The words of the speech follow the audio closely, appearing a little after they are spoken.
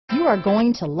you are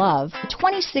going to love the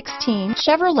 2016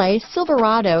 Chevrolet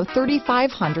Silverado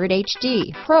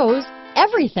 3500HD. Pros,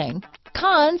 everything.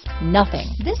 Cons, nothing.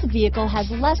 This vehicle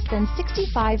has less than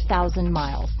 65,000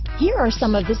 miles. Here are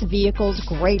some of this vehicle's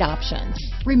great options: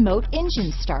 remote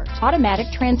engine start, automatic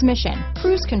transmission,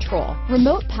 cruise control,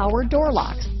 remote power door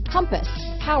locks, compass,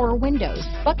 power windows,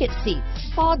 bucket seats,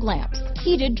 fog lamps,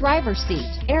 heated driver's seat,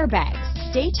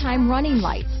 airbags, daytime running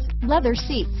lights, leather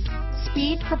seats,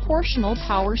 speed proportional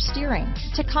power steering,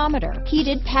 tachometer,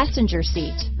 heated passenger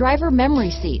seat, driver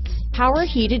memory seats, power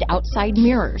heated outside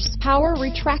mirrors, power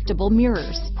retractable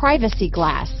mirrors, privacy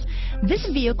glass. This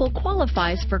vehicle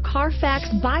qualifies for Carfax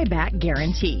buyback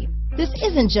guarantee. This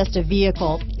isn't just a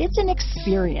vehicle, it's an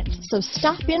experience. So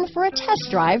stop in for a test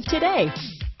drive today.